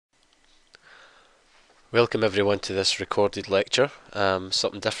Welcome everyone to this recorded lecture.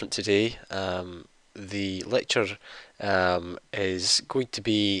 Something different today. The lecture is going to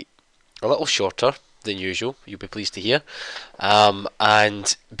be a little shorter than usual, you'll be pleased to hear.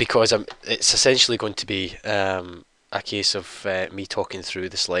 And because it's essentially going to be a case of me talking through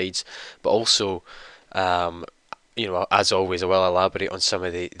the slides, but also as always, I will elaborate on some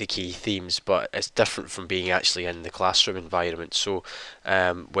of the key themes, but it's different from being actually in the classroom environment. So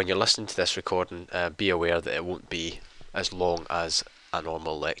when you're listening to this recording, be aware that it won't be as long as a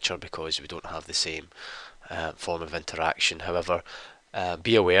normal lecture because we don't have the same form of interaction. However,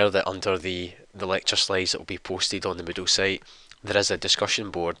 be aware that under the lecture slides that will be posted on the Moodle site, there is a discussion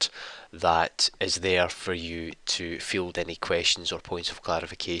board that is there for you to field any questions or points of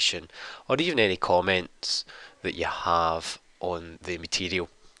clarification, or even any comments that you have on the material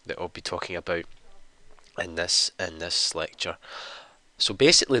that I'll be talking about in this lecture. So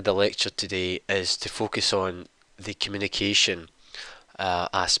basically the lecture today is to focus on the communication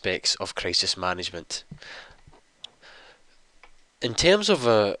aspects of crisis management. In terms of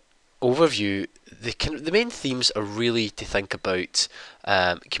a overview, the main themes are really to think about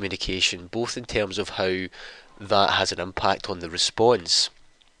communication, both in terms of how that has an impact on the response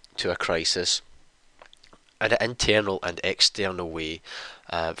to a crisis in an internal and external way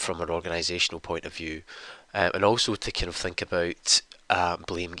from an organisational point of view, and also to kind of think about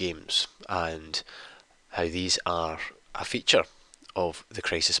blame games and how these are a feature of the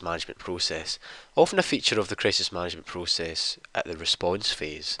crisis management process, often a feature of the crisis management process at the response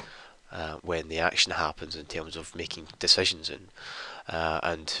phase, when the action happens in terms of making decisions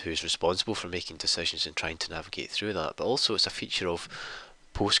and who's responsible for making decisions and trying to navigate through that. But also it's a feature of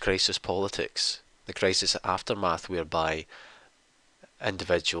post-crisis politics, the crisis aftermath, whereby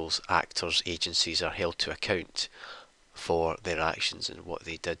individuals, actors, agencies are held to account for their actions and what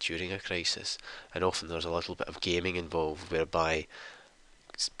they did during a crisis. And often there's a little bit of gaming involved, whereby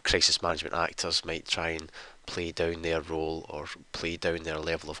crisis management actors might try and play down their role or play down their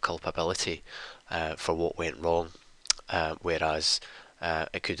level of culpability for what went wrong, whereas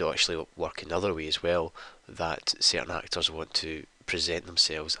it could actually work another way as well, that certain actors want to present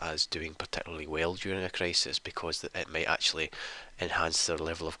themselves as doing particularly well during a crisis because it might actually enhance their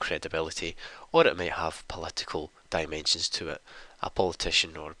level of credibility, or it might have political dimensions to it. A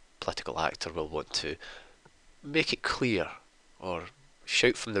politician or political actor will want to make it clear or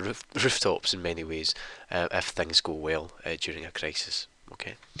shout from the rooftops in many ways if things go well during a crisis.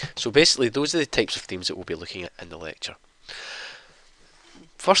 Okay, so basically those are the types of themes that we'll be looking at in the lecture.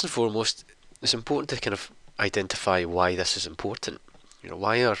 First and foremost, it's important to kind of identify why this is important.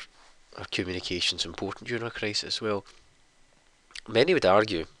 Why are communications important during a crisis? Well, many would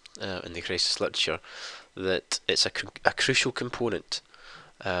argue in the crisis literature that it's a crucial component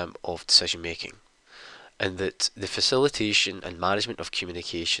of decision making, and that the facilitation and management of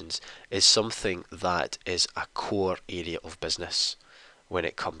communications is something that is a core area of business when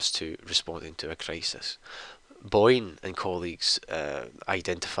it comes to responding to a crisis. Boyne and colleagues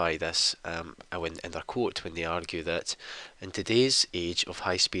identify this in their quote when they argue that in today's age of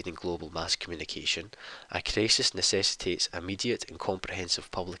high-speed and global mass communication, a crisis necessitates immediate and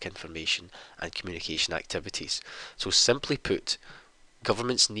comprehensive public information and communication activities. So simply put,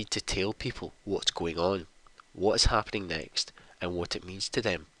 governments need to tell people what's going on, what is happening next, and what it means to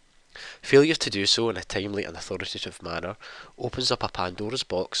them. Failure to do so in a timely and authoritative manner opens up a Pandora's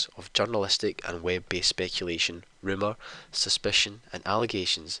box of journalistic and web-based speculation, rumour, suspicion and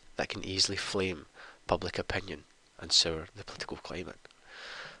allegations that can easily flame public opinion and sour the political climate.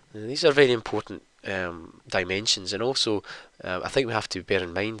 And these are very important dimensions, and also I think we have to bear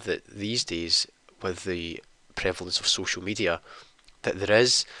in mind that these days, with the prevalence of social media, that there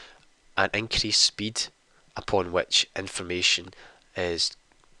is an increased speed upon which information is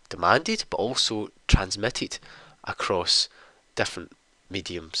demanded but also transmitted across different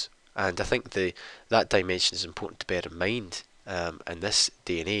mediums, and I think that dimension is important to bear in mind in this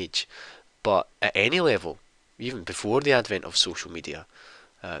day and age. But at any level, even before the advent of social media,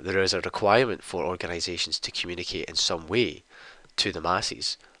 there is a requirement for organisations to communicate in some way to the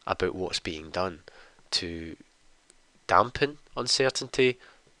masses about what's being done to dampen uncertainty,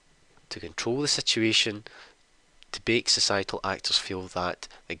 to control the situation, to make societal actors feel that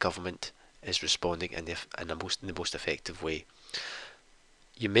the government is responding in the most effective way.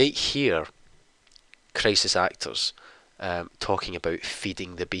 You might hear crisis actors talking about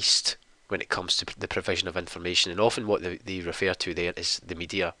feeding the beast when it comes to the provision of information, and often what they refer to there is the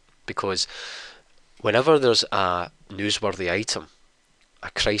media, because whenever there's a newsworthy item,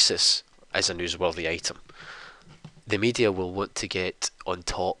 a crisis is a newsworthy item, the media will want to get on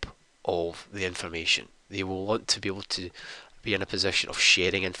top of the information. They will want to be able to be in a position of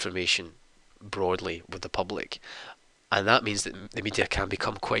sharing information broadly with the public, and that means that the media can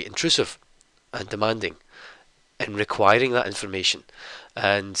become quite intrusive and demanding in requiring that information.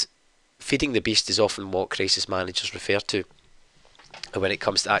 And feeding the beast is often what crisis managers refer to when it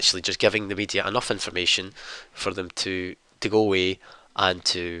comes to actually just giving the media enough information for them to go away and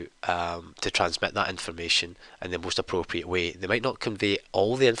to transmit that information in the most appropriate way. They might not convey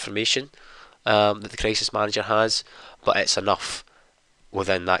all the information that the crisis manager has, but it's enough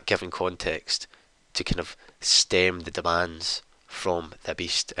within that given context to kind of stem the demands from the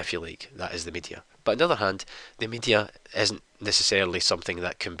beast, if you like, that is the media. But on the other hand, the media isn't necessarily something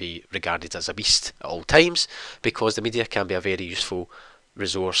that can be regarded as a beast at all times, because the media can be a very useful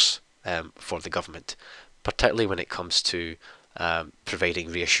resource for the government, particularly when it comes to providing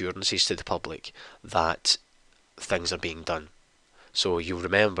reassurances to the public that things are being done. So you'll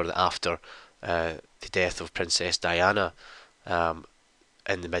remember that after the death of Princess Diana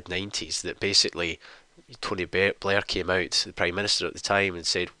in the mid-90s, that basically Tony Blair came out, the Prime Minister at the time, and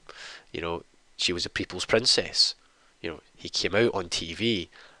said, you know, she was a people's princess. You know, he came out on TV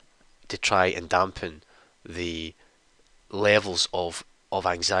to try and dampen the levels of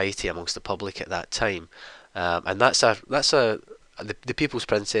anxiety amongst the public at that time, and the people's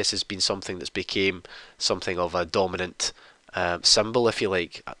princess has been something that's became something of a dominant symbol, if you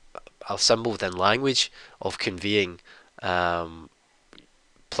like, a symbol within language of conveying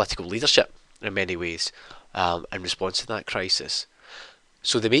political leadership in many ways in response to that crisis.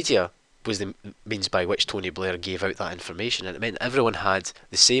 So the media was the means by which Tony Blair gave out that information, and it meant everyone had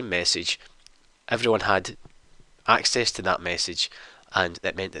the same message, everyone had access to that message, and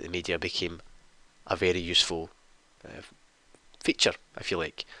that meant that the media became a very useful feature, if you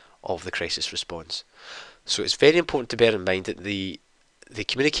like, of the crisis response. So it's very important to bear in mind that the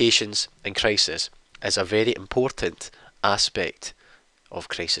communications in crisis is a very important aspect of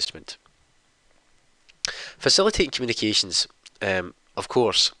crisis management. Facilitating communications, of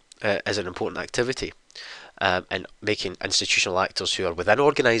course, is an important activity, and making institutional actors who are within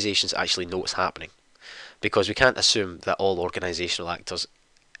organisations actually know what's happening, because we can't assume that all organisational actors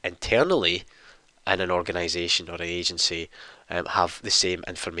internally in an organisation or an agency have the same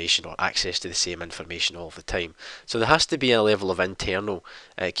information or access to the same information all the time. So there has to be a level of internal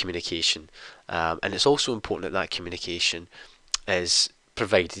communication, and it's also important that that communication is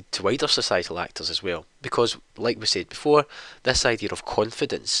provided to wider societal actors as well, because like we said before, this idea of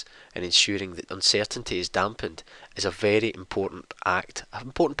confidence and ensuring that uncertainty is dampened is a very important act, an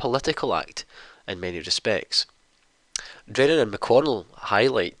important political act in many respects. Drennan and McConnell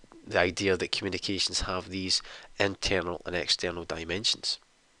highlight the idea that communications have these internal and external dimensions.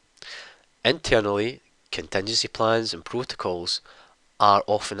 Internally, contingency plans and protocols are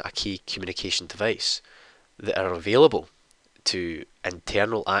often a key communication device that are available to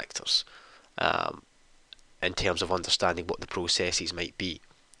internal actors in terms of understanding what the processes might be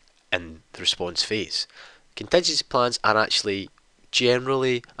in the response phase. Contingency plans are actually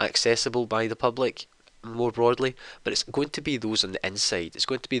generally accessible by the public more broadly, but it's going to be those on the inside, it's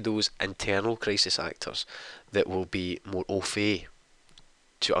going to be those internal crisis actors that will be more au fait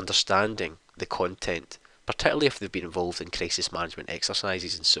to understanding the content, particularly if they've been involved in crisis management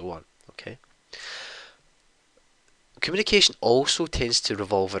exercises and so on. Okay. Communication also tends to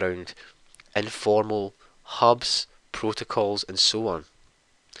revolve around informal hubs, protocols, and so on.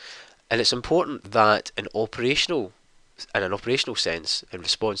 And it's important that in an operational sense, in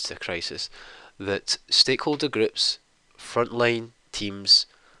response to a crisis, that stakeholder groups, frontline teams,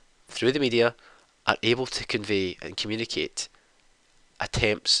 through the media, are able to convey and communicate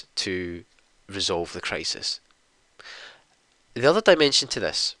attempts to resolve the crisis. The other dimension to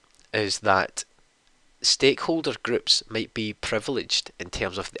this is that stakeholder groups might be privileged in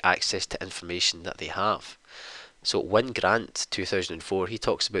terms of the access to information that they have. So Wynne Grant, 2004, he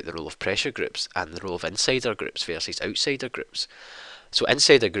talks about the role of pressure groups and the role of insider groups versus outsider groups. So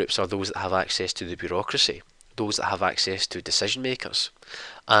insider groups are those that have access to the bureaucracy, those that have access to decision makers,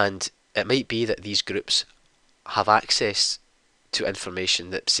 and it might be that these groups have access to information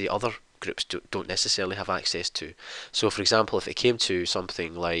that, say, other groups don't necessarily have access to. So for example, if it came to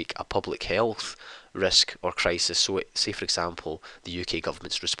something like a public health risk or crisis, so say for example the UK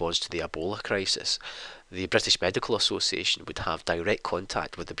government's response to the Ebola crisis, the British Medical Association would have direct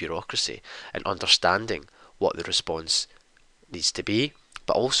contact with the bureaucracy and understanding what the response needs to be,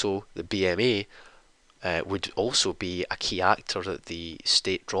 but also the BMA would also be a key actor that the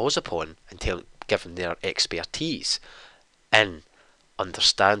state draws upon until given their expertise in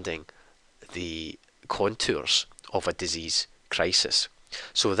understanding the contours of a disease crisis.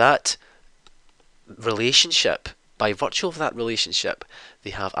 So that relationship, by virtue of that relationship,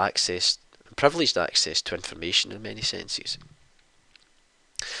 they have access, privileged access to information in many senses.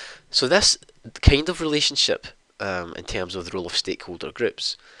 So this kind of relationship, in terms of the role of stakeholder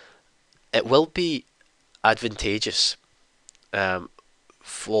groups, it will be advantageous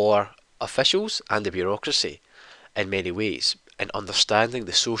for officials and the bureaucracy in many ways in understanding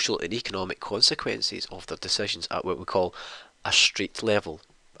the social and economic consequences of their decisions at what we call a street level.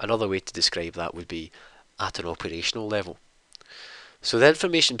 Another way to describe that would be at an operational level. So the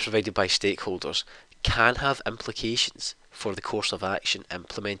information provided by stakeholders can have implications for the course of action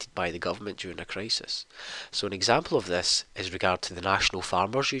implemented by the government during a crisis. So an example of this is regard to the National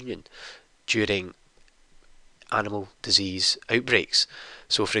Farmers Union during animal disease outbreaks.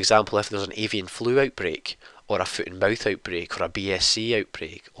 So for example, if there's an avian flu outbreak, or a foot and mouth outbreak, or a BSC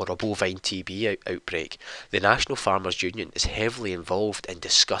outbreak, or a bovine TB outbreak, the National Farmers Union is heavily involved in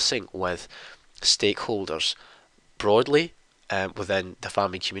discussing with stakeholders broadly within the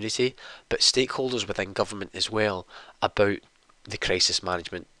farming community, but stakeholders within government as well, about the crisis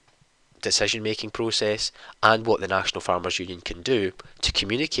management decision making process and what the National Farmers Union can do to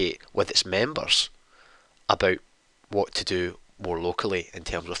communicate with its members about what to do more locally in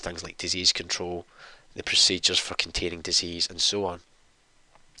terms of things like disease control, the procedures for containing disease, and so on.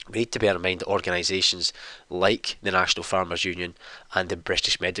 We need to bear in mind that organisations like the National Farmers Union and the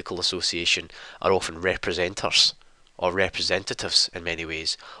British Medical Association are often representatives or representatives in many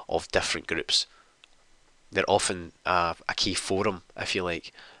ways of different groups. They're often a key forum, if you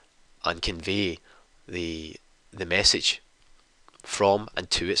like, and convey the message from and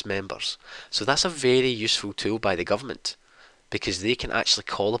to its members. So that's a very useful tool by the government, because they can actually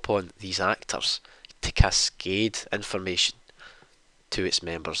call upon these actors to cascade information to its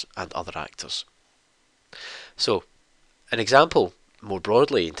members and other actors. So an example more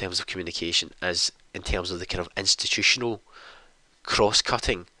broadly in terms of communication is in terms of the kind of institutional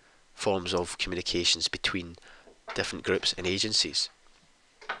cross-cutting forms of communications between different groups and agencies.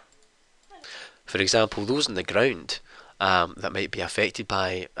 For example, those on the ground that might be affected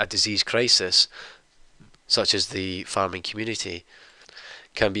by a disease crisis, such as the farming community,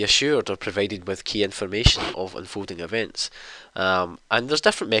 can be assured or provided with key information of unfolding events. And there's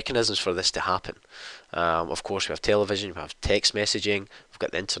different mechanisms for this to happen. Of course, we have television, we have text messaging, we've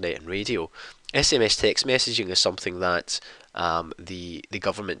got the internet and radio. SMS text messaging is something that the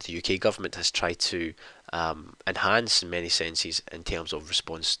government, the UK government, has tried to enhance in many senses in terms of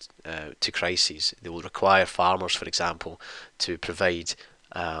response to crises. They will require farmers, for example, to provide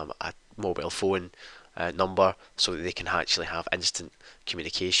a mobile phone number so that they can actually have instant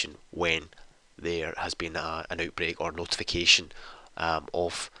communication when there has been an outbreak or notification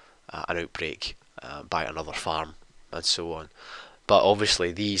of an outbreak by another farm, and so on. But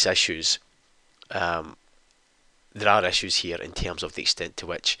obviously these issues, there are issues here in terms of the extent to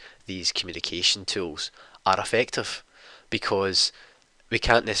which these communication tools are effective, because we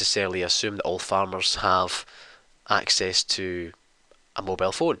can't necessarily assume that all farmers have access to a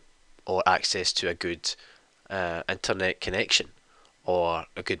mobile phone or access to a good internet connection or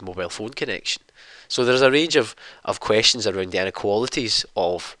a good mobile phone connection. So there's a range of questions around the inequalities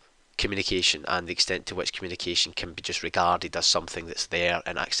of communication and the extent to which communication can be just regarded as something that's there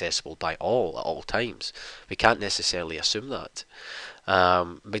and accessible by all at all times. We can't necessarily assume that.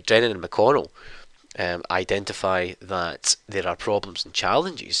 McDrennan and McConnell identify that there are problems and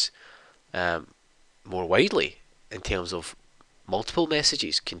challenges more widely in terms of multiple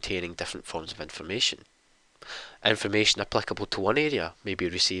messages containing different forms of information. Information applicable to one area may be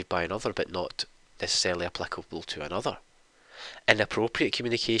received by another but not necessarily applicable to another. Inappropriate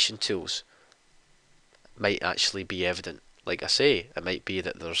communication tools might actually be evident. Like I say, it might be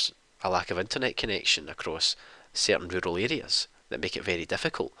that there's a lack of internet connection across certain rural areas that make it very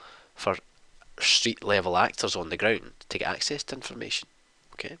difficult for street level actors on the ground to get access to information.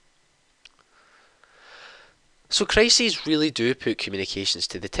 Okay. So crises really do put communications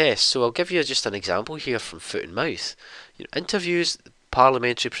to the test. So I'll give you just an example here from Foot and Mouth. Interviews,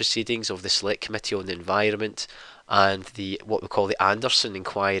 parliamentary proceedings of the Select Committee on the Environment, and what we call the Anderson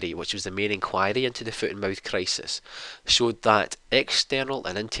inquiry, which was the main inquiry into the foot and mouth crisis, showed that external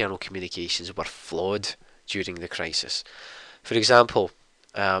and internal communications were flawed during the crisis. For example,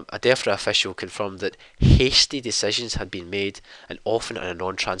 a DEFRA official confirmed that hasty decisions had been made, and often on a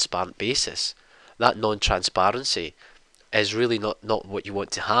non-transparent basis. That non-transparency is really not what you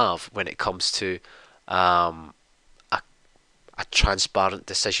want to have when it comes to a transparent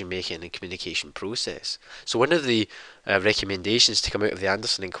decision-making and communication process. So one of the recommendations to come out of the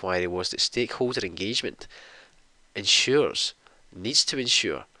Anderson inquiry was that stakeholder engagement needs to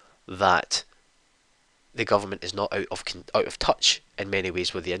ensure that the government is not out of touch in many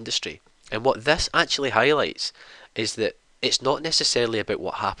ways with the industry. And what this actually highlights is that it's not necessarily about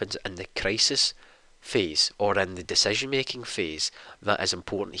what happens in the crisis phase or in the decision making phase that is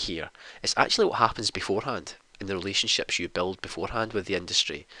important here. It's actually what happens beforehand, in the relationships you build beforehand with the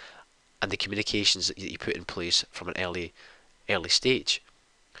industry and the communications that you put in place from an early stage.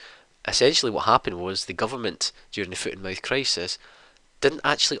 Essentially what happened was the government during the foot and mouth crisis didn't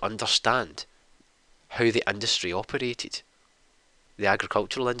actually understand how the industry operated, the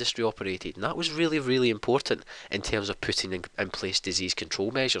agricultural industry operated, and that was really, really important in terms of putting in place disease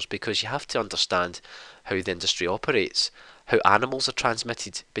control measures, because you have to understand how the industry operates, how animals are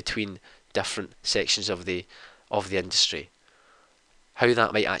transmitted between different sections of the industry, how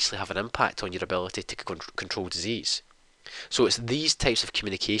that might actually have an impact on your ability to control disease. So it's these types of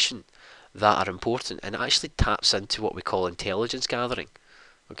communication that are important, and it actually taps into what we call intelligence gathering.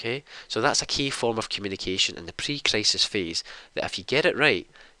 Okay, so that's a key form of communication in the pre-crisis phase that, if you get it right,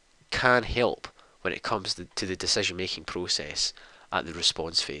 can help when it comes to the decision-making process at the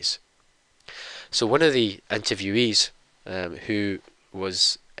response phase. So one of the interviewees who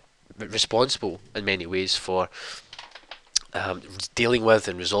was responsible in many ways for dealing with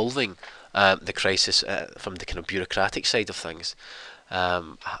and resolving the crisis from the kind of bureaucratic side of things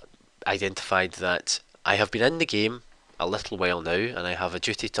identified that I have been in the game a little while now, and I have a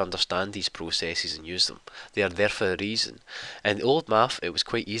duty to understand these processes and use them. They are there for a reason. In the old MAF, it was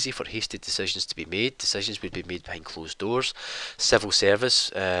quite easy for hasty decisions to be made. Decisions would be made behind closed doors. Civil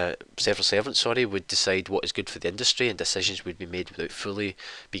servants would decide what is good for the industry, and decisions would be made without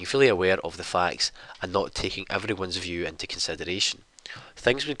being fully aware of the facts and not taking everyone's view into consideration.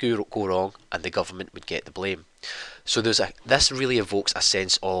 Things would go wrong, and the government would get the blame. So this really evokes a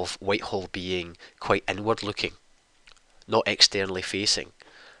sense of Whitehall being quite inward-looking, not externally facing.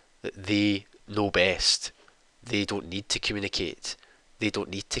 That they know best. They don't need to communicate. They don't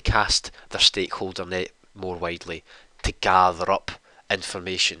need to cast their stakeholder net more widely to gather up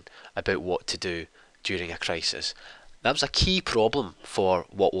information about what to do during a crisis. That was a key problem for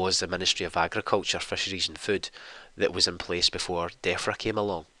what was the Ministry of Agriculture, Fisheries and Food that was in place before DEFRA came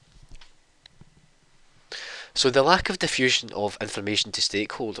along. So the lack of diffusion of information to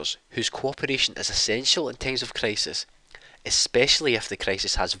stakeholders whose cooperation is essential in times of crisis, especially if the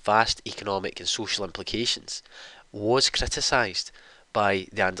crisis has vast economic and social implications, was criticised by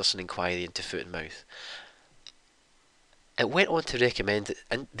the Anderson Inquiry into Foot and Mouth. It went on to recommend that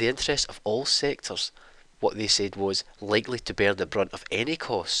in the interest of all sectors, what they said was likely to bear the brunt of any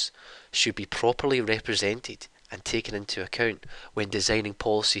costs should be properly represented and taken into account when designing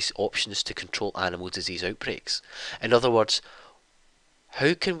policies options to control animal disease outbreaks. In other words,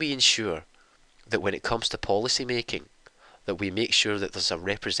 how can we ensure that when it comes to policy making, that we make sure that there's a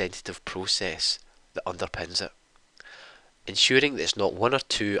representative process that underpins it, ensuring that it's not one or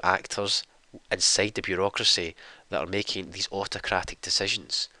two actors inside the bureaucracy that are making these autocratic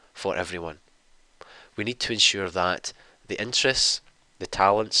decisions for everyone. We need to ensure that the interests, the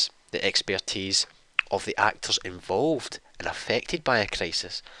talents, the expertise of the actors involved and affected by a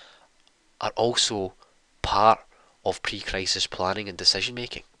crisis are also part of pre-crisis planning and decision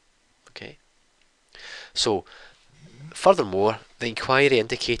making. Okay. So furthermore, the inquiry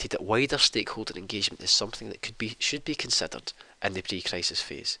indicated that wider stakeholder engagement is something that should be considered in the pre-crisis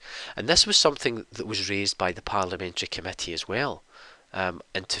phase, and this was something that was raised by the Parliamentary Committee as well,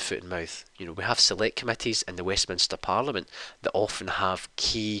 into Foot and Mouth. You know, we have select committees in the Westminster Parliament that often have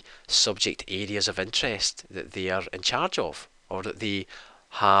key subject areas of interest that they are in charge of, or that they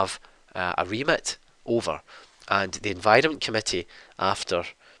have a remit over, and the Environment Committee, after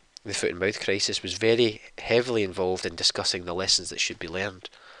the Foot and Mouth crisis, was very heavily involved in discussing the lessons that should be learned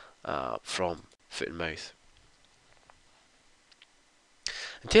from Foot and Mouth.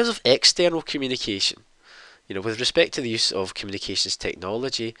 In terms of external communication, you know, with respect to the use of communications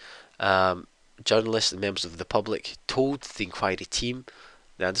technology, journalists and members of the public told the inquiry team,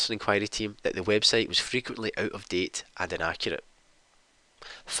 the Anderson Inquiry team, that the website was frequently out of date and inaccurate.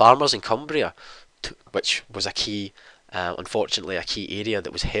 Farmers in Cumbria, which was a key, unfortunately a key area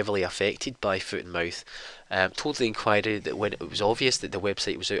that was heavily affected by Foot and Mouth, told the inquiry that when it was obvious that the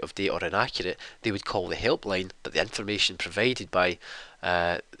website was out of date or inaccurate, they would call the helpline, but the information provided by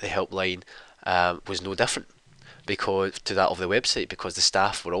the helpline was no different to that of the website, because the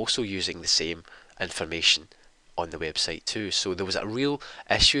staff were also using the same information on the website too. So there was a real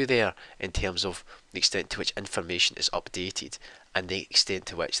issue there in terms of the extent to which information is updated and the extent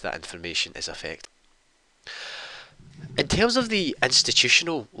to which that information is effective. In terms of the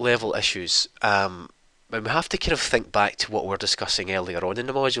institutional level issues, we have to kind of think back to what we were discussing earlier on in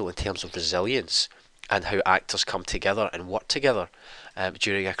the module in terms of resilience and how actors come together and work together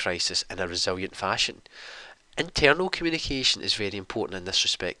during a crisis in a resilient fashion. Internal communication is very important in this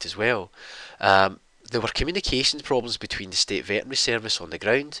respect as well. There were communications problems between the State Veterinary Service on the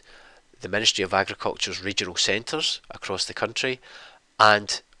ground, the Ministry of Agriculture's regional centres across the country,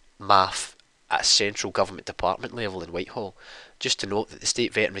 and MAF at a central government department level in Whitehall. Just to note that the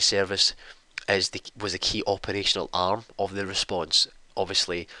State Veterinary Service was the key operational arm of the response,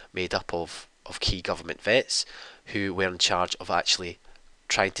 obviously made up of key government vets who were in charge of actually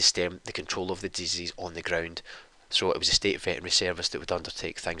trying to stem the control of the disease on the ground. So it was the State Veterinary Service that would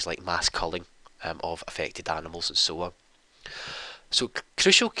undertake things like mass culling of affected animals and so on. So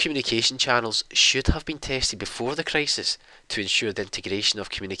crucial communication channels should have been tested before the crisis to ensure the integration of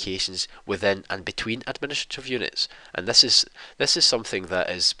communications within and between administrative units. And this is something that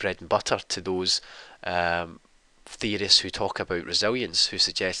is bread and butter to those theorists who talk about resilience, who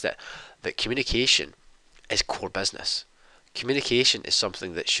suggest that communication is core business. Communication is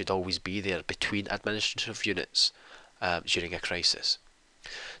something that should always be there between administrative units during a crisis.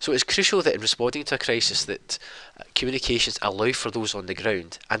 So it's crucial that in responding to a crisis that communications allow for those on the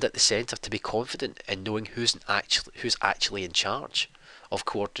ground and at the centre to be confident in knowing who's actually in charge of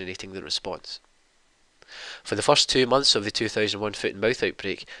coordinating the response. For the first 2 months of the 2001 foot and mouth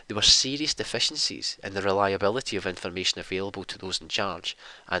outbreak, there were serious deficiencies in the reliability of information available to those in charge,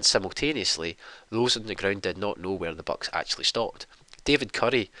 and simultaneously, those on the ground did not know where the buck actually stopped. David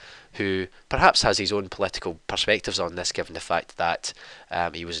Curry, who perhaps has his own political perspectives on this given the fact that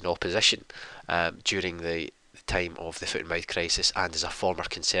he was in opposition during the time of the foot and mouth crisis and is a former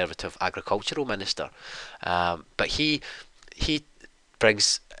Conservative agricultural minister, but he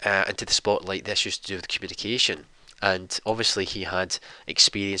brings into the spotlight the issues to do with communication, and obviously he had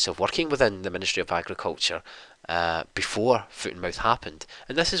experience of working within the Ministry of Agriculture before foot and mouth happened,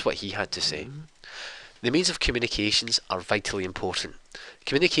 and this is what he had to say. The means of communications are vitally important.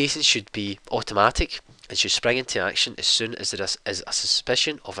 Communications should be automatic and should spring into action as soon as there is a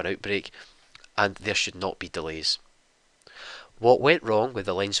suspicion of an outbreak, and there should not be delays. What went wrong with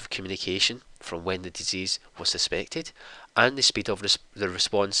the lines of communication from when the disease was suspected, and the speed of the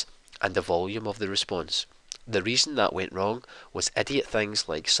response and the volume of the response? The reason that went wrong was idiot things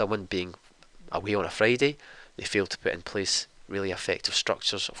like someone being away on a Friday. They failed to put in place really effective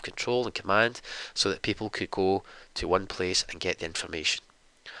structures of control and command so that people could go to one place and get the information.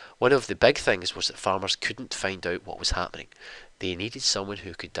 One of the big things was that farmers couldn't find out what was happening. They needed someone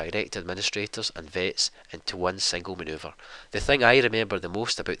who could direct administrators and vets into one single manoeuvre. The thing I remember the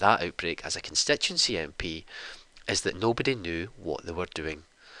most about that outbreak as a constituency MP is that nobody knew what they were doing.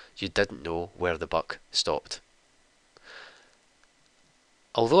 You didn't know where the buck stopped.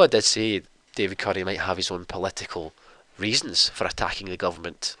 Although I did say David Curry might have his own political reasons for attacking the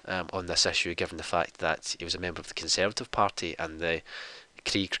government on this issue, given the fact that he was a member of the Conservative Party and the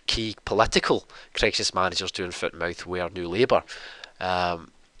key political crisis managers during foot and mouth were New Labour.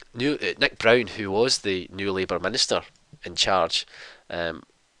 Nick Brown, who was the New Labour minister in charge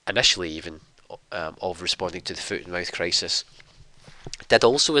initially even of responding to the foot and mouth crisis, did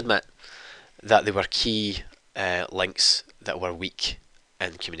also admit that there were key links that were weak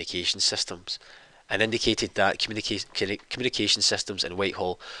in communication systems, and indicated that communication systems in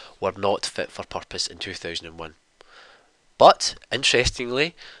Whitehall were not fit for purpose in 2001. But,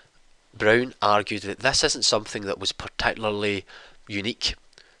 interestingly, Brown argued that this isn't something that was particularly unique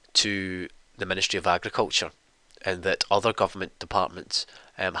to the Ministry of Agriculture, and that other government departments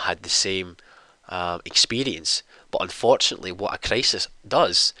had the same experience. But unfortunately, what a crisis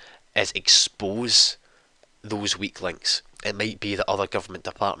does is expose those weak links. It might be that other government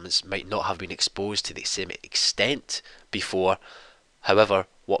departments might not have been exposed to the same extent before. However,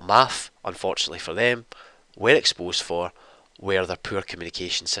 what MAF, unfortunately for them, were exposed for were their poor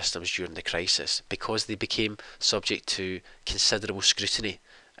communication systems during the crisis, because they became subject to considerable scrutiny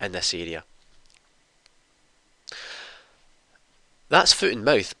in this area. That's foot and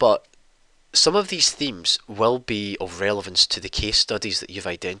mouth, but some of these themes will be of relevance to the case studies that you've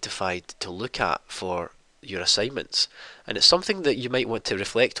identified to look at for your assignments, and it's something that you might want to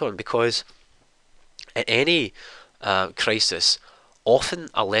reflect on, because in any crisis, often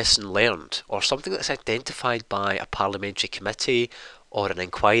a lesson learned or something that's identified by a parliamentary committee or an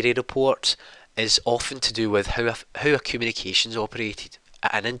inquiry report is often to do with how a communications operated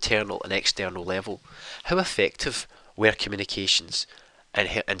at an internal and external level. How effective were communications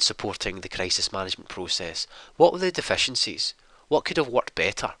in supporting the crisis management process? What were the deficiencies? What could have worked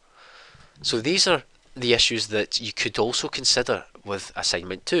better? So these are the issues that you could also consider with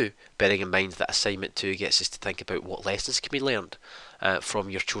assignment 2, bearing in mind that assignment 2 gets us to think about what lessons can be learned from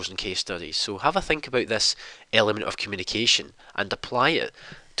your chosen case studies. So have a think about this element of communication and apply it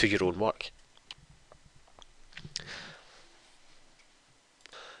to your own work.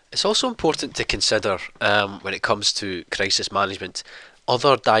 It's also important to consider, when it comes to crisis management,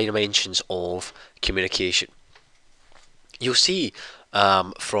 other dimensions of communication. You'll see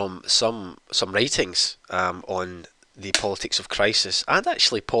from some writings on the politics of crisis, and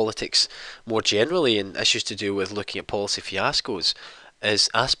actually politics more generally, and issues to do with looking at policy fiascos, is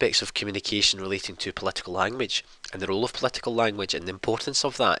aspects of communication relating to political language and the role of political language and the importance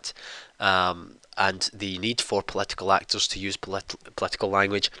of that, and the need for political actors to use political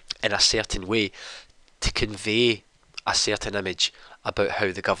language in a certain way to convey a certain image about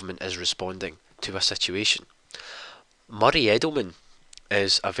how the government is responding to a situation. Murray Edelman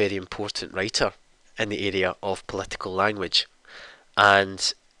is a very important writer in the area of political language,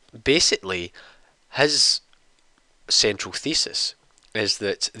 and basically his central thesis is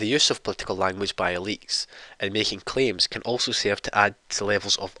that the use of political language by elites in making claims can also serve to add to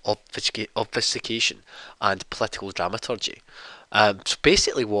levels of obfuscation and political dramaturgy. So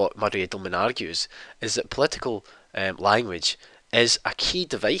basically what Murray Edelman argues is that political language is a key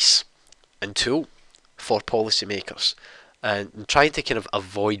device and tool for policymakers, and trying to kind of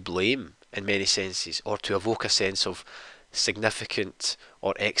avoid blame in many senses, or to evoke a sense of significant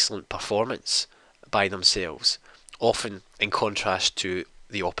or excellent performance by themselves, often in contrast to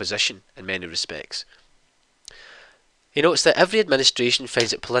the opposition in many respects. He notes that every administration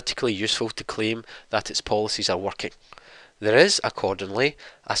finds it politically useful to claim that its policies are working. There is, accordingly,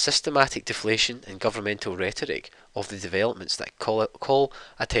 a systematic deflation in governmental rhetoric of the developments that call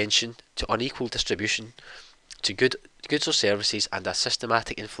attention to unequal distribution to goods or services, and a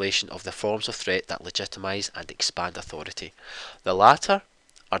systematic inflation of the forms of threat that legitimise and expand authority. The latter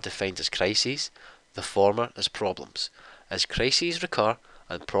are defined as crises, the former as problems. As crises recur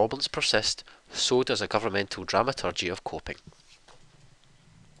and problems persist, so does a governmental dramaturgy of coping.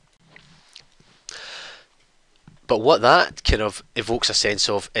 But what that kind of evokes a sense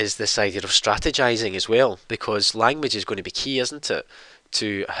of is this idea of strategising as well, because language is going to be key, isn't it,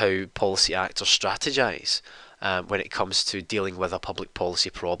 to how policy actors strategise when it comes to dealing with a public policy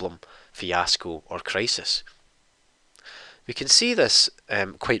problem, fiasco or crisis. We can see this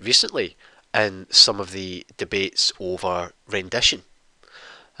quite recently in some of the debates over rendition.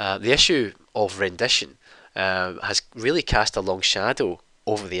 The issue of rendition has really cast a long shadow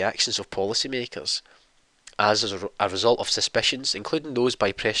over the actions of policymakers, as a result of suspicions, including those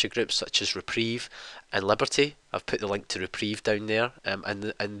by pressure groups such as Reprieve and Liberty. I've put the link to Reprieve down there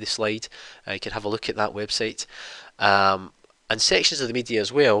in the slide. You can have a look at that website. And sections of the media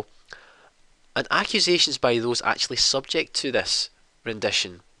as well. And accusations by those actually subject to this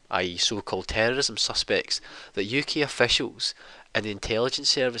rendition, i.e. so-called terrorism suspects, that UK officials and the intelligence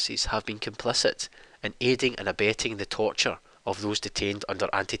services have been complicit in aiding and abetting the torture of those detained under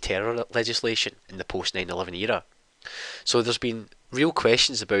anti-terror legislation in the post-9/11 era. So there's been real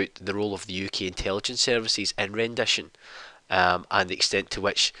questions about the role of the UK intelligence services in rendition, and the extent to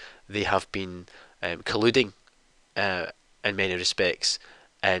which they have been colluding in many respects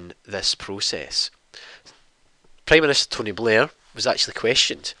in this process. Prime Minister Tony Blair was actually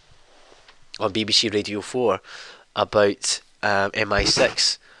questioned on BBC Radio 4 about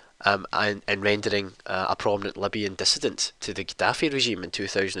MI6 and rendering a prominent Libyan dissident to the Gaddafi regime in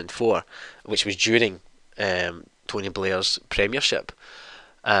 2004, which was during Tony Blair's premiership.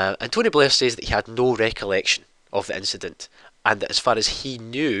 And Tony Blair says that he had no recollection of the incident, and that as far as he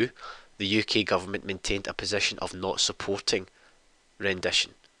knew, the UK government maintained a position of not supporting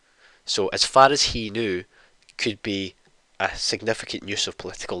rendition. So as far as he knew, could be a significant use of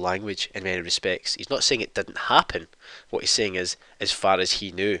political language in many respects. He's not saying it didn't happen. What he's saying is, as far as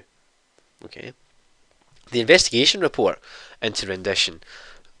he knew. Okay. The investigation report into rendition,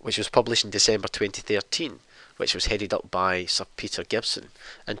 which was published in December 2013, which was headed up by Sir Peter Gibson,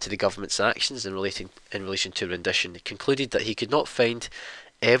 into the government's actions in relation to rendition, concluded that he could not find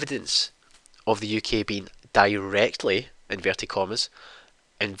evidence of the UK being directly, inverted commas,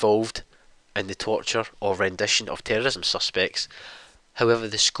 involved in the torture or rendition of terrorism suspects. However,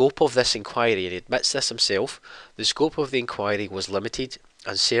 the scope of this inquiry, and he admits this himself, the scope of the inquiry was limited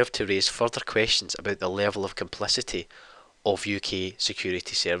and served to raise further questions about the level of complicity of UK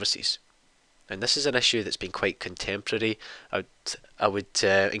security services. And this is an issue that's been quite contemporary. I would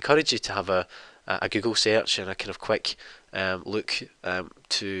encourage you to have a Google search and a kind of quick look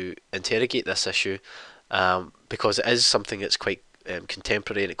to interrogate this issue, because it is something that's quite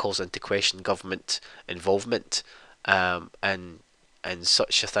contemporary, and it calls into question government involvement in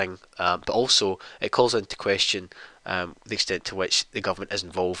such a thing, but also it calls into question the extent to which the government is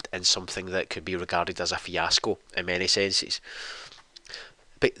involved in something that could be regarded as a fiasco in many senses.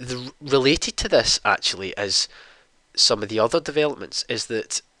 But related to this actually is some of the other developments, is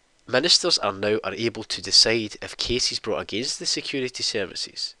that ministers are able to decide if cases brought against the security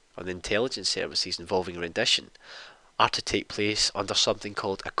services or the intelligence services involving rendition are to take place under something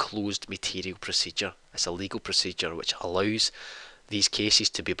called a closed material procedure. It's a legal procedure which allows these cases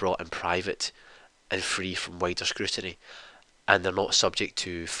to be brought in private and free from wider scrutiny, and they're not subject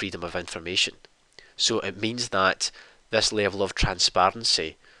to freedom of information. So it means that this level of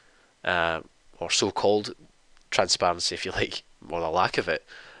transparency, or so-called transparency if you like, or the lack of it,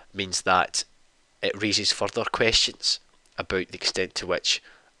 means that it raises further questions about the extent to which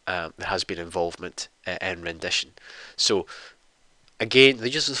there has been involvement in rendition. So again, the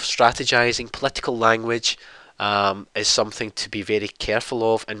use of strategizing political language is something to be very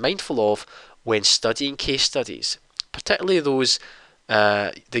careful of and mindful of when studying case studies, particularly those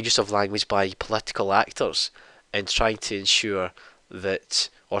the use of language by political actors in trying to ensure that,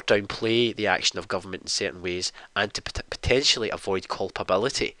 or downplay the action of government in certain ways, and to potentially avoid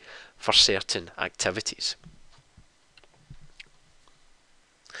culpability for certain activities.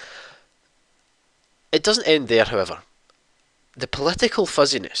 It doesn't end there, however. The political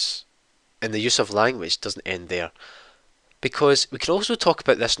fuzziness in the use of language doesn't end there, because we can also talk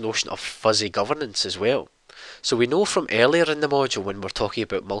about this notion of fuzzy governance as well. So we know from earlier in the module, when we're talking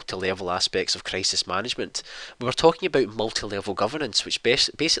about multi-level aspects of crisis management, we were talking about multi-level governance, which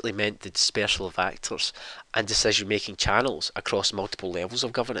basically meant the dispersal of actors and decision-making channels across multiple levels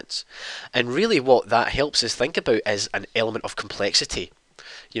of governance. And really what that helps us think about is an element of complexity.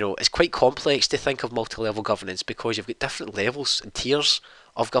 You know, it's quite complex to think of multi-level governance because you've got different levels and tiers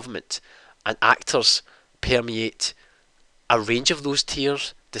of government, and actors permeate a range of those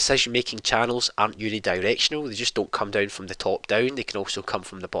tiers. Decision-making channels aren't unidirectional, they just don't come down from the top down, they can also come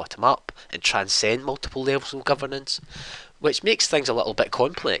from the bottom up and transcend multiple levels of governance, which makes things a little bit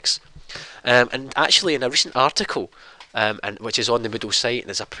complex. And actually in a recent article, and which is on the Moodle site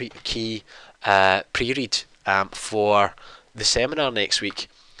and is a key pre-read for the seminar next week,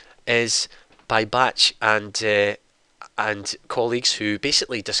 is by Batch and colleagues who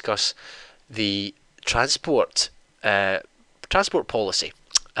basically discuss the transport policy,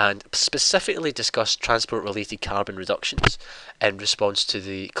 and specifically discuss transport related carbon reductions in response to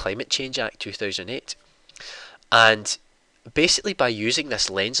the Climate Change Act 2008. And basically by using this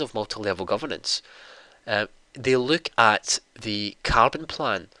lens of multi-level governance, they look at the carbon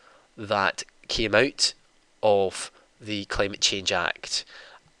plan that came out of the Climate Change Act,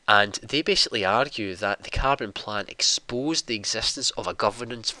 and they basically argue that the carbon plan exposed the existence of a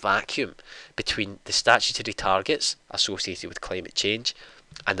governance vacuum between the statutory targets associated with climate change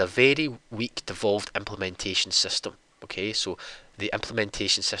and a very weak devolved implementation system. Okay, so the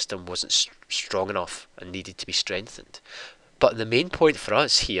implementation system wasn't strong enough and needed to be strengthened. But the main point for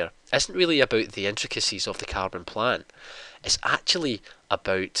us here isn't really about the intricacies of the carbon plan. It's actually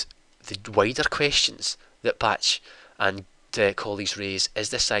about the wider questions that Batch and colleagues raise, is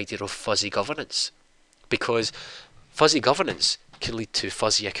this idea of fuzzy governance. Because fuzzy governance can lead to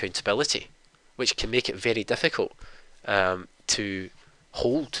fuzzy accountability, which can make it very difficult to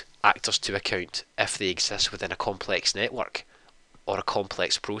hold actors to account if they exist within a complex network or a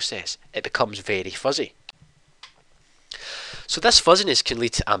complex process. It becomes very fuzzy. So this fuzziness can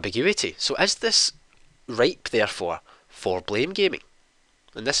lead to ambiguity. So is this ripe, therefore, for blame gaming?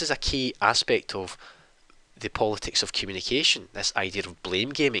 And this is a key aspect of the politics of communication, this idea of blame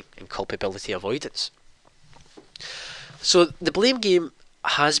gaming and culpability avoidance. So the blame game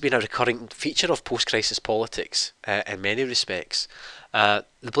has been a recurring feature of post-crisis politics in many respects. The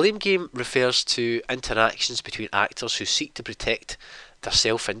blame game refers to interactions between actors who seek to protect their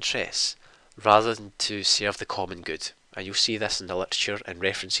self-interests rather than to serve the common good. And you'll see this in the literature, and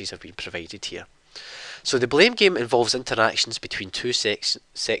references have been provided here. So the blame game involves interactions between two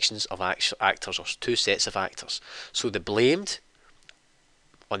sections of actors, or two sets of actors. So the blamed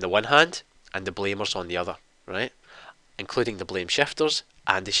on the one hand and the blamers on the other, right? Including the blame shifters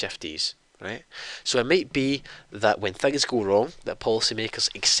and the shiftees, right? So it might be that when things go wrong, that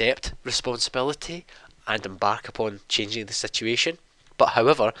policymakers accept responsibility and embark upon changing the situation. But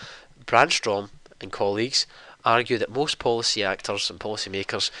however, Brandstrom and colleagues argue that most policy actors and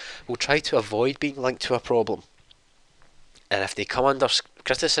policymakers will try to avoid being linked to a problem, and if they come under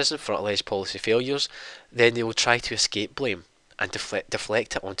criticism for alleged policy failures, then they will try to escape blame and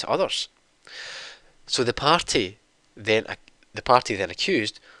deflect it onto others. So the party then the party then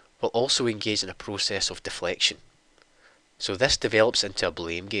accused will also engage in a process of deflection. So this develops into a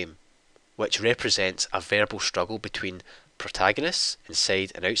blame game, which represents a verbal struggle between protagonists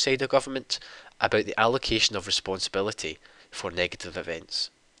inside and outside the government about the allocation of responsibility for negative events.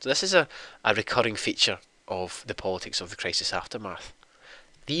 So this is a recurring feature of the politics of the crisis aftermath.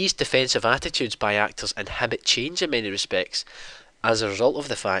 These defensive attitudes by actors inhibit change in many respects as a result of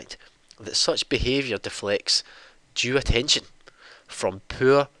the fact that such behaviour deflects due attention from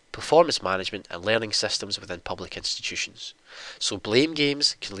poor performance management and learning systems within public institutions. So blame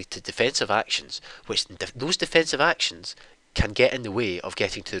games can lead to defensive actions, which those defensive actions can get in the way of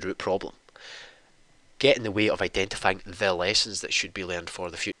getting to the root problem, get in the way of identifying the lessons that should be learned for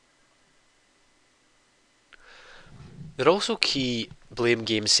the future. There are also key blame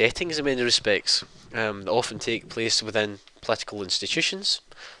game settings in many respects that often take place within political institutions.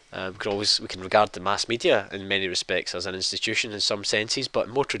 We can regard the mass media in many respects as an institution in some senses, but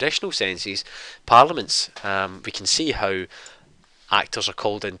in more traditional senses, parliaments, we can see how actors are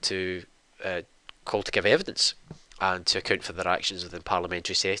called to give evidence and to account for their actions within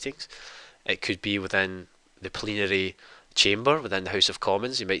parliamentary settings. It could be within the plenary chamber within the House of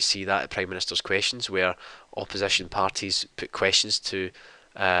Commons. You might see that at Prime Minister's Questions, where opposition parties put questions to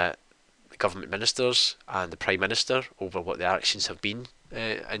government ministers and the Prime Minister over what their actions have been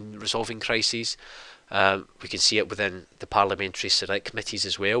in resolving crises. We can see it within the parliamentary select committees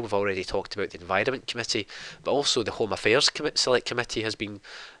as well. We've already talked about the Environment Committee, but also the Home Affairs Select Committee has been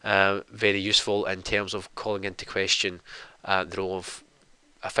very useful in terms of calling into question the role of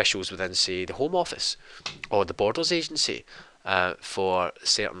officials within, say, the Home Office or the Borders Agency for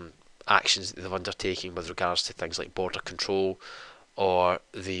certain actions that they've undertaken with regards to things like border control or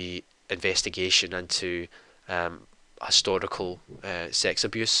the investigation into historical sex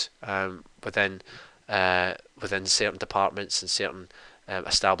abuse within certain departments and certain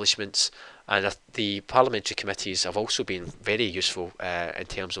establishments. And the parliamentary committees have also been very useful in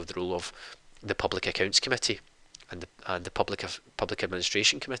terms of the role of the Public Accounts Committee and the Public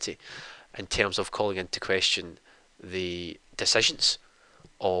Administration Committee in terms of calling into question the decisions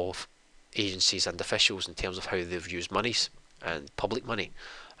of agencies and officials in terms of how they've used monies and public money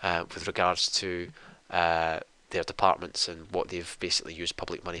with regards to their departments and what they've basically used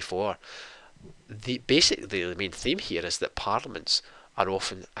public money for. Basically, the main theme here is that parliaments are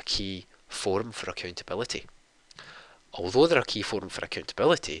often a key forum for accountability. Although they're a key forum for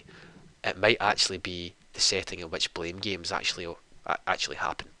accountability, it might actually be the setting in which blame games actually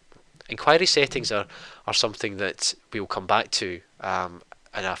happen. Inquiry settings are something that we will come back to in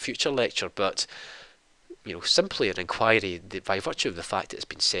a future lecture, but simply an inquiry, by virtue of the fact that it's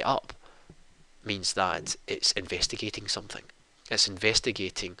been set up, means that it's investigating something. It's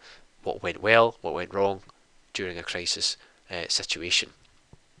investigating what went well, what went wrong during a crisis situation.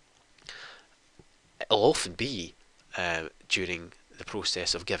 It'll often be during the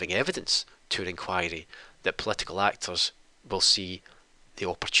process of giving evidence to an inquiry that political actors will see the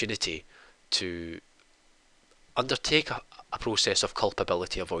opportunity to undertake a process of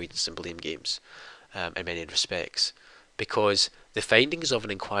culpability avoidance and blame games in many respects, because the findings of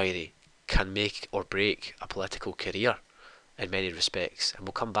an inquiry can make or break a political career in many respects, and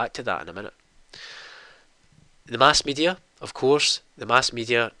we'll come back to that in a minute. The mass media, of course,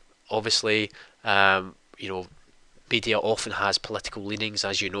 obviously, media often has political leanings,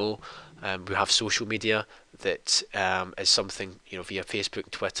 as you know. We have social media that is something, via Facebook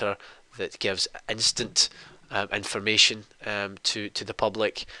and Twitter, that gives instant information to the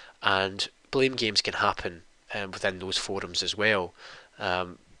public, and blame games can happen within those forums as well.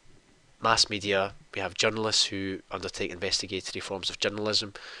 Mass media, we have journalists who undertake investigatory forms of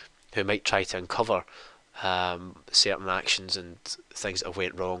journalism who might try to uncover certain actions and things that have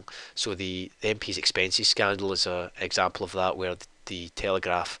went wrong. So the MP's expenses scandal is an example of that, where the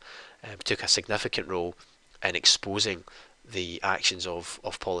Telegraph took a significant role in exposing the actions of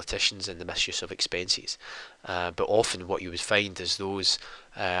politicians and the misuse of expenses. But often what you would find is those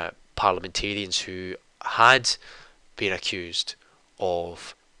parliamentarians who had been accused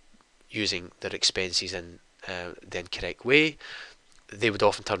of using their expenses in the incorrect way, they would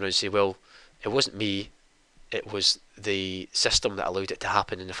often turn around and say, well, it wasn't me, it was the system that allowed it to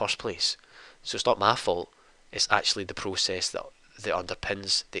happen in the first place. So it's not my fault, it's actually the process that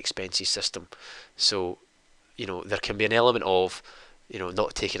underpins the expenses system. So, there can be an element of,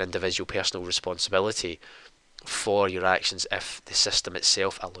 not taking individual personal responsibility for your actions if the system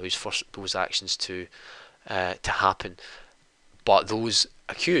itself allows for those actions to happen. But those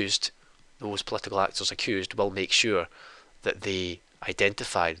political actors accused, will make sure that they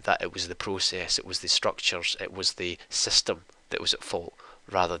identified that it was the process, it was the structures, it was the system that was at fault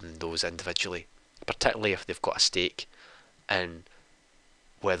rather than those individually, particularly if they've got a stake in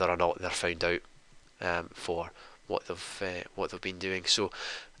whether or not they're found out for what they've been doing. So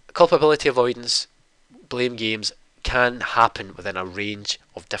culpability avoidance, blame games can happen within a range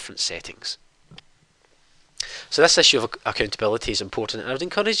of different settings. So this issue of accountability is important, and I would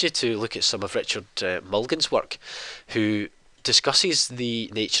encourage you to look at some of Richard Mulligan's work, who discusses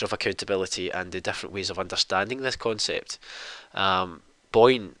the nature of accountability and the different ways of understanding this concept.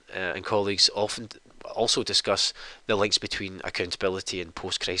 Boyne and colleagues often also discuss the links between accountability and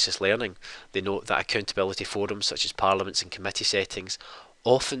post-crisis learning. They note that accountability forums such as parliaments and committee settings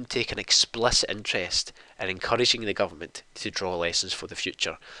often take an explicit interest in encouraging the government to draw lessons for the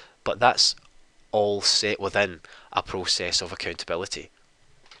future, but that's all set within a process of accountability.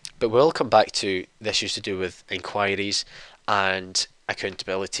 But we'll come back to the issues to do with inquiries and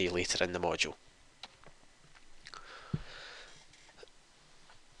accountability later in the module.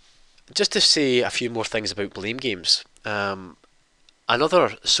 Just to say a few more things about blame games.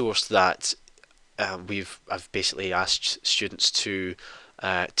 Another source that I've basically asked students to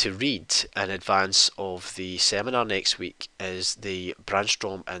read in advance of the seminar next week is the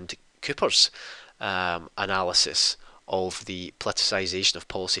Brandstrom and Cooper's analysis of the politicisation of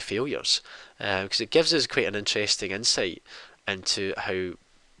policy failures, because it gives us quite an interesting insight into how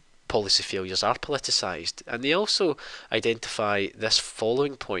policy failures are politicised. And they also identify this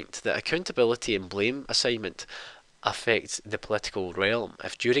following point, that accountability and blame assignment affect the political realm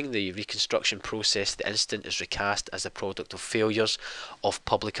if during the reconstruction process the incident is recast as the product of failures of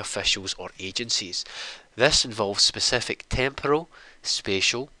public officials or agencies. This involves specific temporal,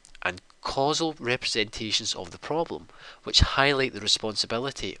 spatial and causal representations of the problem, which highlight the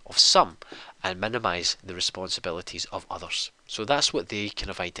responsibility of some and minimise the responsibilities of others. So that's what they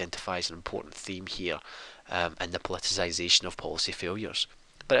kind of identify as an important theme here in the politicisation of policy failures.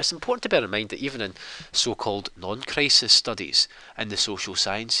 But it's important to bear in mind that even in so-called non-crisis studies in the social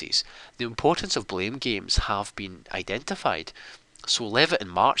sciences, the importance of blame games have been identified. So Levitt and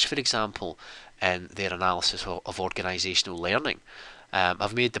March, for example, in their analysis of organisational learning,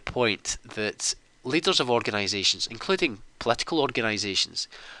 have made the point that leaders of organisations, including political organisations,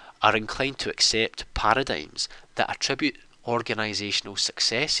 are inclined to accept paradigms that attribute organisational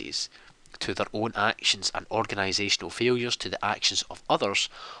successes to their own actions and organisational failures to the actions of others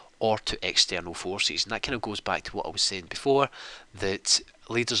or to external forces. And that kind of goes back to what I was saying before, that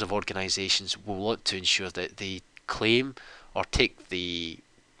leaders of organisations will want to ensure that they claim or take the,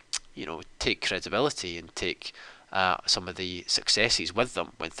 take credibility and take some of the successes with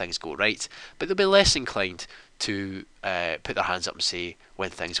them when things go right, but they'll be less inclined to put their hands up and say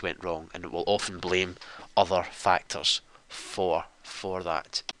when things went wrong, and will often blame other factors for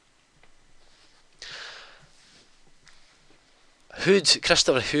that.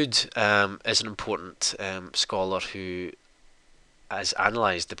 Christopher Hood is an important scholar who has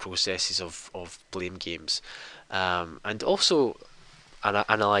analysed the processes of blame games, and also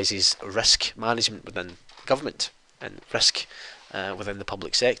analyses risk management within government and risk within the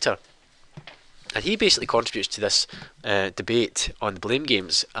public sector. And he basically contributes to this debate on blame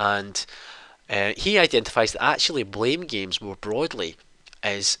games, and he identifies that actually blame games more broadly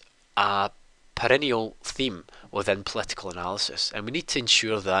is a perennial theme within political analysis, and we need to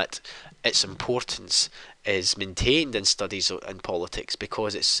ensure that its importance is maintained in studies in politics,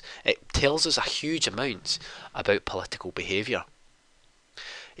 because it tells us a huge amount about political behaviour.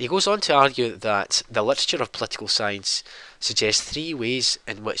 He goes on to argue that the literature of political science suggests three ways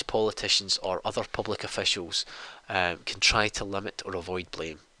in which politicians or other public officials can try to limit or avoid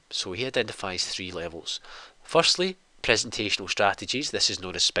blame. So he identifies three levels. Firstly, presentational strategies. This is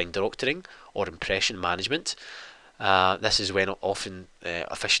known as spin doctoring or impression management. This is when often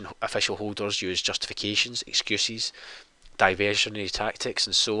official holders use justifications, excuses, diversionary tactics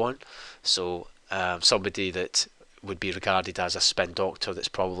and so on. So somebody that would be regarded as a spin doctor, that's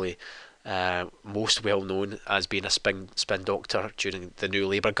probably most well known as being a spin doctor during the New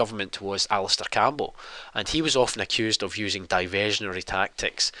Labour government, was Alistair Campbell, and he was often accused of using diversionary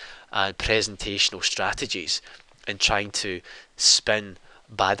tactics and presentational strategies in trying to spin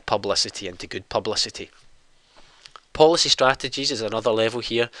bad publicity into good publicity. Policy strategies is another level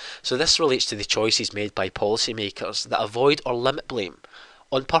here. So this relates to the choices made by policymakers that avoid or limit blame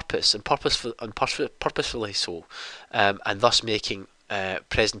on purpose and purposefully so, and thus making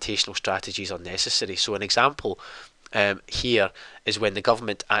presentational strategies unnecessary. So an example here is when the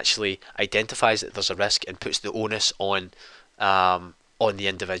government actually identifies that there's a risk and puts the onus on the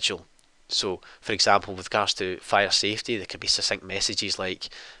individual. So, for example, with regards to fire safety, there can be succinct messages like,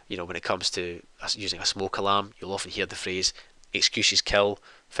 when it comes to using a smoke alarm, you'll often hear the phrase, excuses kill,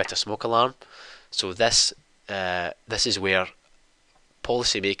 fit a smoke alarm. So this is where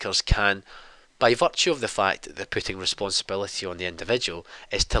policymakers can, by virtue of the fact that they're putting responsibility on the individual,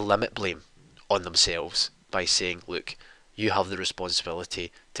 is to limit blame on themselves by saying, look, you have the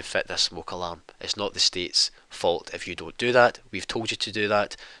responsibility to fit this smoke alarm. It's not the state's fault if you don't do that. We've told you to do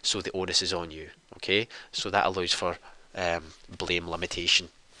that, so the onus is on you. Okay, so that allows for blame limitation.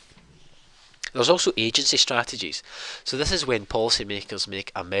 There's also agency strategies. So this is when policymakers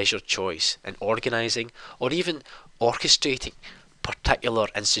make a measured choice in organising or even orchestrating particular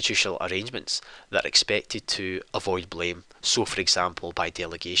institutional arrangements that are expected to avoid blame. So for example, by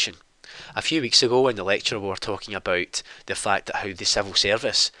delegation. A few weeks ago in the lecture we were talking about the fact that how the civil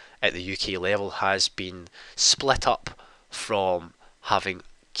service at the UK level has been split up from having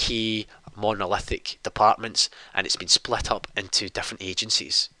key monolithic departments, and it's been split up into different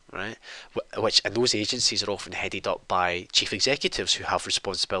agencies, right? And those agencies are often headed up by chief executives who have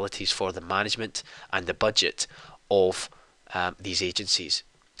responsibilities for the management and the budget of these agencies.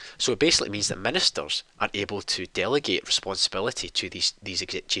 So it basically means that ministers are able to delegate responsibility to these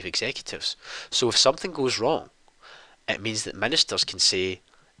chief executives. So if something goes wrong, it means that ministers can say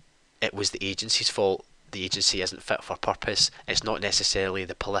it was the agency's fault, the agency isn't fit for purpose, it's not necessarily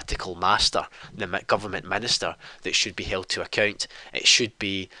the political master, the government minister that should be held to account, it should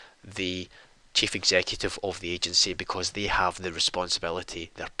be the chief executive of the agency because they have the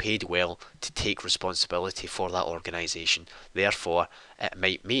responsibility, they're paid well to take responsibility for that organisation. Therefore, it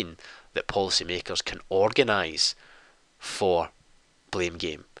might mean that policymakers can organise for blame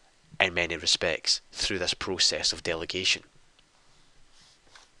game in many respects through this process of delegation.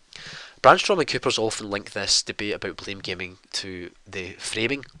 Branstrom and Coopers often link this debate about blame gaming to the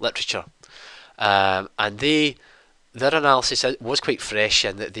framing literature, and their analysis was quite fresh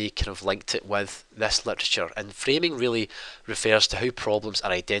in that they kind of linked it with this literature. And framing really refers to how problems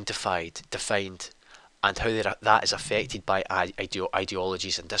are identified, defined, and how that is affected by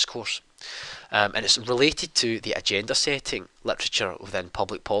ideologies and discourse. And it's related to the agenda setting literature within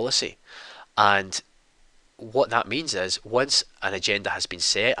public policy. And what that means is, once an agenda has been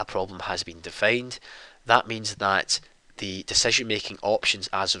set, a problem has been defined, that means that the decision-making options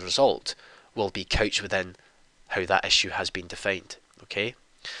as a result will be couched within how that issue has been defined. Okay,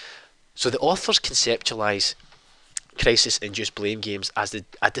 so the authors conceptualise crisis-induced blame games as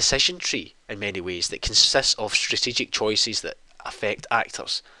a decision tree in many ways that consists of strategic choices that affect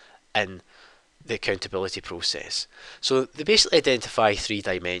actors in the accountability process. So they basically identify three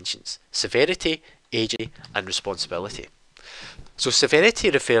dimensions: severity, agency and responsibility. So severity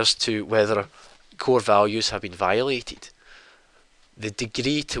refers to whether core values have been violated. The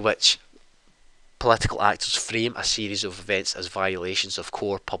degree to which political actors frame a series of events as violations of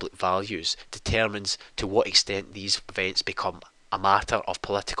core public values determines to what extent these events become a matter of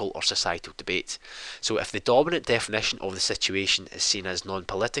political or societal debate. So if the dominant definition of the situation is seen as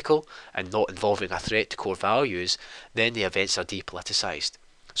non-political and not involving a threat to core values, then the events are depoliticised.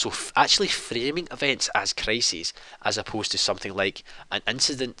 So actually framing events as crises, as opposed to something like an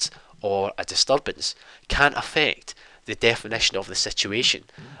incident or a disturbance, can affect the definition of the situation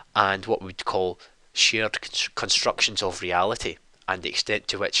and what we would call shared constructions of reality, and the extent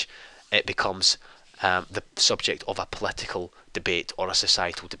to which it becomes the subject of a political debate or a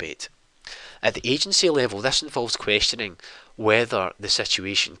societal debate. At the agency level, this involves questioning whether the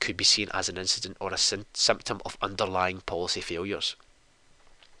situation could be seen as an incident or a symptom of underlying policy failures.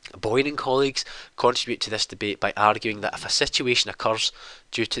 Boyne and colleagues contribute to this debate by arguing that if a situation occurs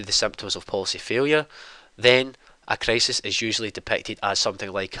due to the symptoms of policy failure, then a crisis is usually depicted as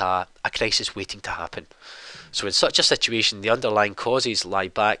something like a crisis waiting to happen. So in such a situation, the underlying causes lie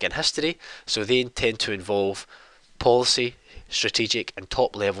back in history, so they tend to involve policy, strategic and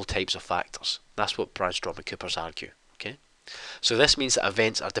top-level types of factors. That's what Branstrom and Coopers argue. Okay, so this means that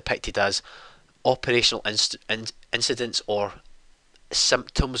events are depicted as operational incidents or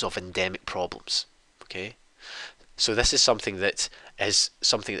symptoms of endemic problems. Okay, so this is something that's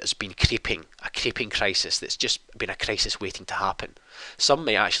been creeping, a creeping crisis that's just been a crisis waiting to happen. Some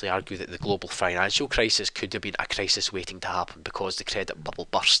may actually argue that the global financial crisis could have been a crisis waiting to happen because the credit bubble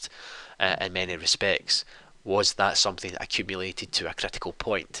burst in many respects. Was that something that accumulated to a critical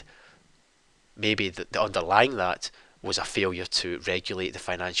point? Maybe the underlying that was a failure to regulate the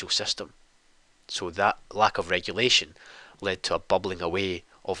financial system. So that lack of regulation led to a bubbling away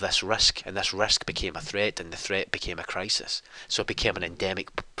of this risk, and this risk became a threat, and the threat became a crisis. So it became an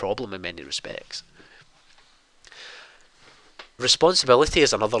endemic problem in many respects. Responsibility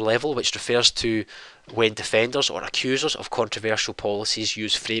is another level, which refers to when defenders or accusers of controversial policies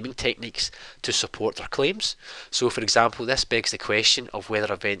use framing techniques to support their claims. So, for example, this begs the question of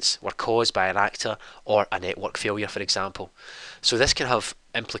whether events were caused by an actor or a network failure, for example. So this can have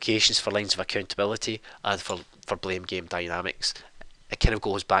implications for lines of accountability and for blame game dynamics. It kind of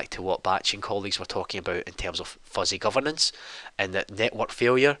goes back to what Batch and colleagues were talking about in terms of fuzzy governance, and that network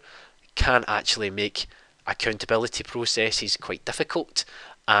failure can actually make accountability processes quite difficult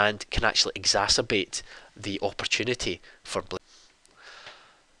and can actually exacerbate the opportunity for blame.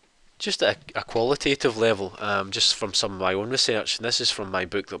 Just at a qualitative level, just from some of my own research, and this is from my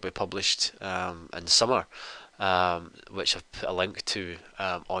book that will be published in summer, which I've put a link to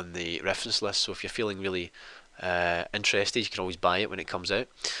on the reference list, so if you're feeling really interested, you can always buy it when it comes out.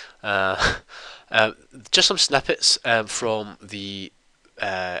 Just some snippets from the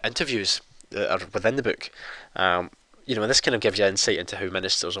interviews that are within the book. You know, this kind of gives you insight into how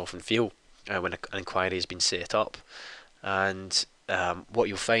ministers often feel when an inquiry has been set up, and what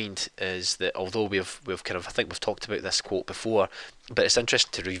you'll find is that although we've kind of, I think we've talked about this quote before, but it's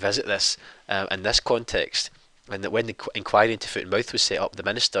interesting to revisit this in this context, and that when the inquiry into foot and mouth was set up, the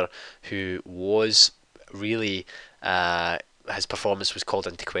minister, who was really his performance was called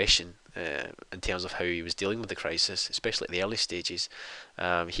into question in terms of how he was dealing with the crisis, especially at the early stages.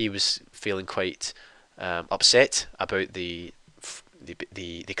 He was feeling quite upset about the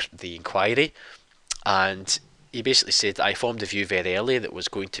inquiry, and he basically said that I formed a view very early that was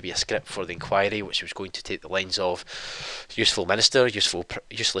going to be a script for the inquiry, which was going to take the lines of useful minister,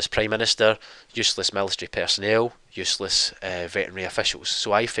 useless prime minister, useless military personnel, useless veterinary officials.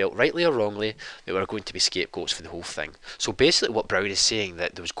 So I felt, rightly or wrongly, that we were going to be scapegoats for the whole thing. So basically what Brown is saying,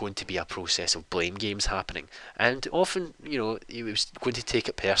 that there was going to be a process of blame games happening, and often, you know, he was going to take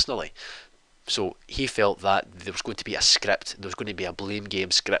it personally. So he felt that there was going to be a script, there was going to be a blame game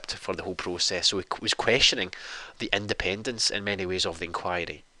script for the whole process. So he was questioning the independence in many ways of the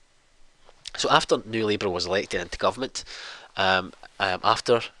inquiry. So after New Labour was elected into government,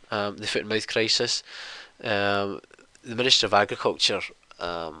 after the foot and mouth crisis, the Minister of Agriculture,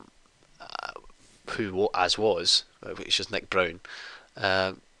 which is Nick Brown,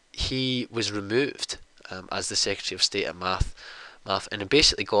 he was removed as the Secretary of State at Math, and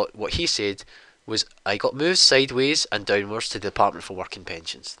basically got, what he said was, I got moved sideways and downwards to the Department for Work and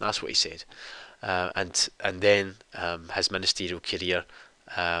Pensions. That's what he said. And then his ministerial career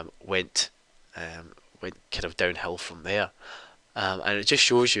went kind of downhill from there. And it just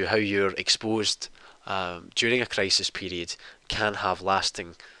shows you how you're exposed during a crisis period can have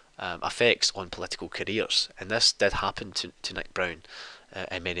lasting effects on political careers, and this did happen to Nick Brown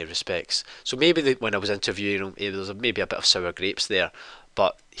in many respects. So maybe when I was interviewing him, there was maybe a bit of sour grapes there,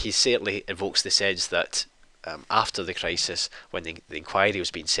 but he certainly evokes the sense that after the crisis, when the inquiry was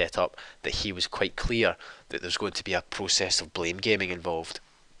being set up, that he was quite clear that there's going to be a process of blame gaming involved.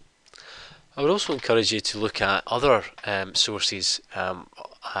 I would also encourage you to look at other sources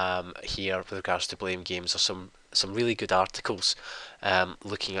here with regards to blame games. There's some really good articles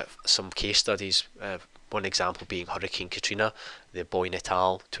looking at some case studies. One example being Hurricane Katrina, the Boyne et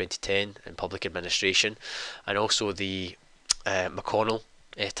al. 2010 in public administration, and also the McConnell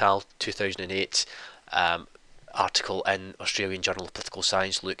et al. 2008 article in Australian Journal of Political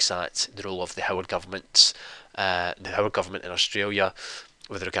Science looks at the role of the Howard government in Australia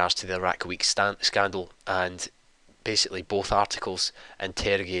with regards to the Iraq Week scandal, and basically both articles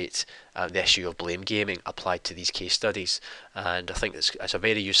interrogate the issue of blame gaming applied to these case studies, and I think it's a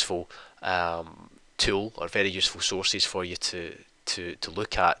very useful tool, or very useful sources for you to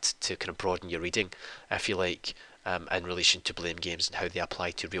look at, to kind of broaden your reading, if you like, in relation to blame games and how they apply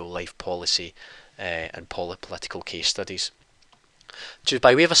to real life policy and political case studies. Just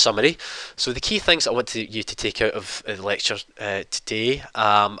by way of a summary, so the key things I want you to take out of the lecture today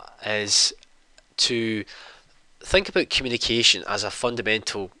is to think about communication as a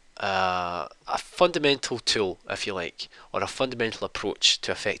fundamental tool, if you like, or a fundamental approach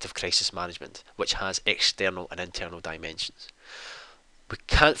to effective crisis management, which has external and internal dimensions. We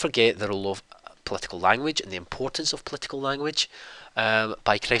can't forget the role of political language and the importance of political language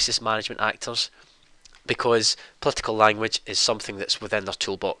by crisis management actors, because political language is something that's within their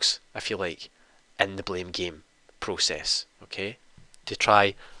toolbox, if you like, in the blame game process, okay, to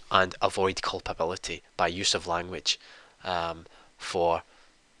try and avoid culpability by use of language for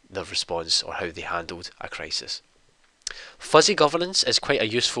their response or how they handled a crisis. Fuzzy governance is quite a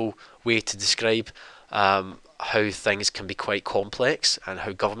useful way to describe how things can be quite complex, and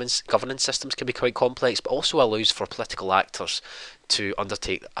how governance systems can be quite complex, but also allows for political actors to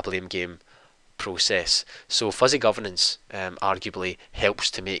undertake a blame game process. So fuzzy governance arguably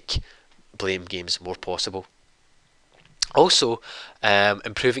helps to make blame games more possible. Also,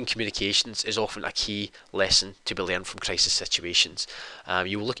 improving communications is often a key lesson to be learned from crisis situations.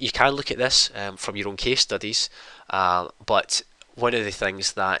 You can look at this from your own case studies, but one of the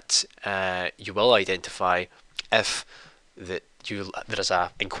things that you will identify if there is an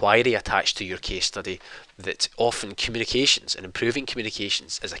inquiry attached to your case study, that often communications and improving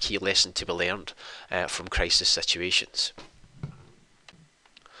communications is a key lesson to be learned from crisis situations.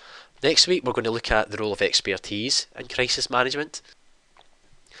 Next week we're going to look at the role of expertise in crisis management.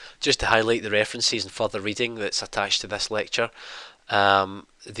 Just to highlight the references and further reading that's attached to this lecture,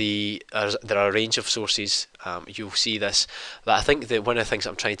 there are a range of sources, you'll see this, but I think that one of the things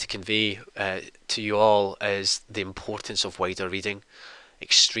that I'm trying to convey to you all is the importance of wider reading.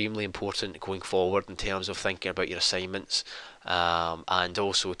 Extremely important going forward in terms of thinking about your assignments, and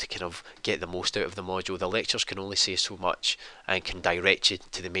also to kind of get the most out of the module. The lectures can only say so much and can direct you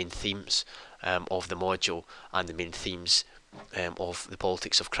to the main themes of the module and the main themes of the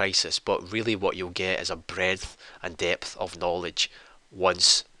politics of crisis, but really what you'll get is a breadth and depth of knowledge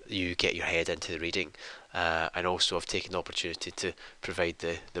once you get your head into the reading. And also I've taken the opportunity to provide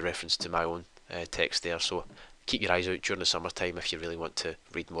the reference to my own text there, so keep your eyes out during the summertime. If you really want to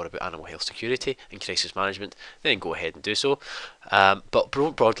read more about animal health security and crisis management, then go ahead and do so. But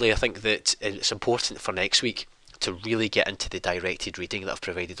broadly, I think that it's important for next week to really get into the directed reading that I've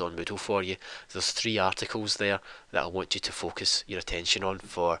provided on Moodle for you. There's 3 articles there that I want you to focus your attention on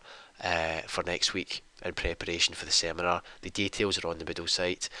for next week in preparation for the seminar. The details are on the Moodle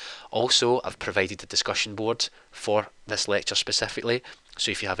site. Also, I've provided a discussion board for this lecture specifically,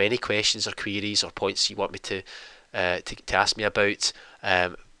 so if you have any questions or queries or points you want me to ask me about,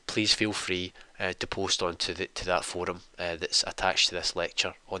 please feel free to post onto that forum that's attached to this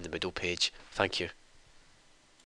lecture on the Moodle page. Thank you.